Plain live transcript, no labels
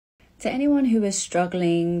To anyone who is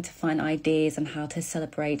struggling to find ideas on how to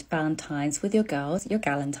celebrate Valentine's with your girls, your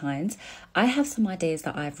Galentines, I have some ideas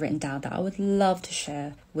that I've written down that I would love to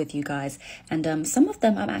share with you guys. And some of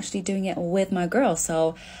them I'm actually doing it with my girls.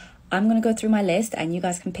 So I'm going to go through my list and you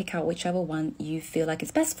guys can pick out whichever one you feel like is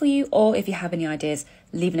best for you. Or if you have any ideas,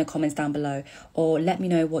 leave in the comments down below or let me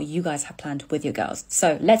know what you guys have planned with your girls.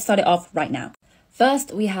 So let's start it off right now.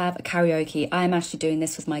 First, we have karaoke. I am actually doing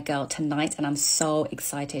this with my girl tonight and I'm so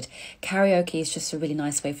excited. Karaoke is just a really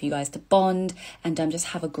nice way for you guys to bond and just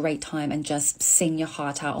have a great time and just sing your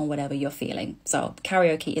heart out on whatever you're feeling. So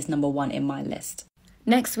karaoke is number one in my list.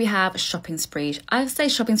 Next, we have shopping spree. I would say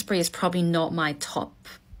shopping spree is probably not my top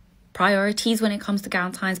priorities when it comes to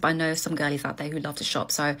Galentines, but I know some girlies out there who love to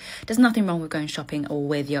shop. So there's nothing wrong with going shopping or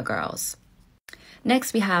with your girls.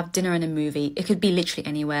 Next, we have dinner and a movie. It could be literally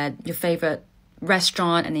anywhere, your favorite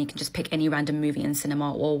restaurant, and then you can just pick any random movie in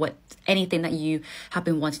cinema or anything that you have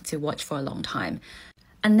been wanting to watch for a long time.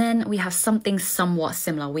 And then we have something somewhat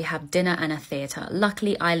similar. We have dinner and a theatre.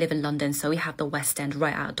 Luckily, I live in London, so we have the West End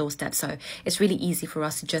right at our doorstep. So it's really easy for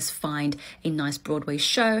us to just find a nice Broadway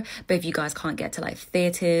show. But if you guys can't get to like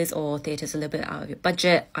theatres or theatres a little bit out of your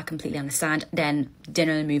budget, I completely understand. Then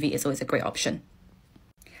dinner and a movie is always a great option.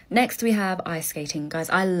 Next, we have ice skating. Guys,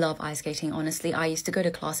 I love ice skating. Honestly, I used to go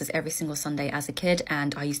to classes every single Sunday as a kid,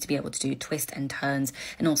 and I used to be able to do twists and turns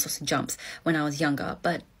and all sorts of jumps when I was younger.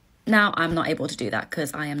 But now I'm not able to do that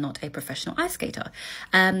because I am not a professional ice skater.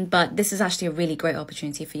 But this is actually a really great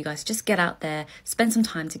opportunity for you guys to just get out there, spend some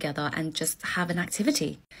time together and just have an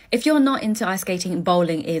activity. If you're not into ice skating,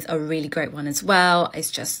 bowling is a really great one as well.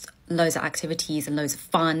 It's just loads of activities and loads of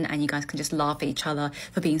fun, and you guys can just laugh at each other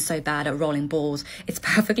for being so bad at rolling balls. It's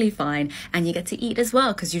perfectly fine, and you get to eat as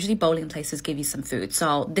well because usually bowling places give you some food.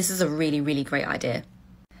 So this is a really, really great idea.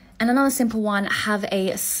 And another simple one, have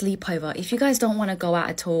a sleepover. If you guys don't want to go out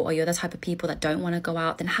at all, or you're the type of people that don't want to go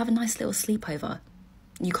out, then have a nice little sleepover.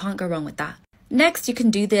 You can't go wrong with that. Next, you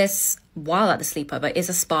can do this while at the sleepover, is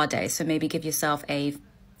a spa day. So maybe give yourself a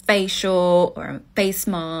facial or a face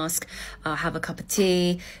mask, have a cup of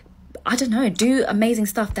tea. I don't know, do amazing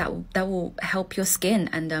stuff that will help your skin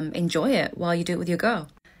and enjoy it while you do it with your girl.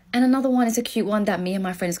 And another one is a cute one that me and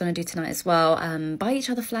my friend is going to do tonight as well. Buy each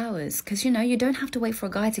other flowers, because you don't have to wait for a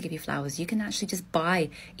guy to give you flowers. You can actually just buy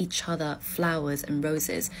each other flowers and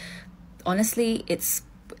roses. Honestly, it's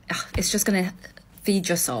just going to feed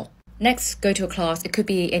your soul. Next, go to a class. It could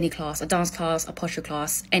be any class, a dance class, a pottery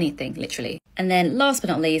class, anything, literally. And then last but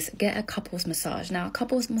not least, get a couples massage. Now, a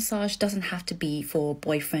couples massage doesn't have to be for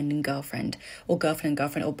boyfriend and girlfriend, or girlfriend and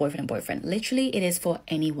girlfriend, or boyfriend and boyfriend. Literally, it is for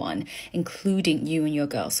anyone, including you and your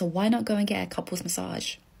girl. So why not go and get a couples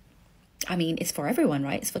massage? I mean, it's for everyone,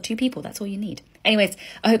 right? It's for two people. That's all you need. Anyways,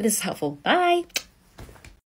 I hope this is helpful. Bye.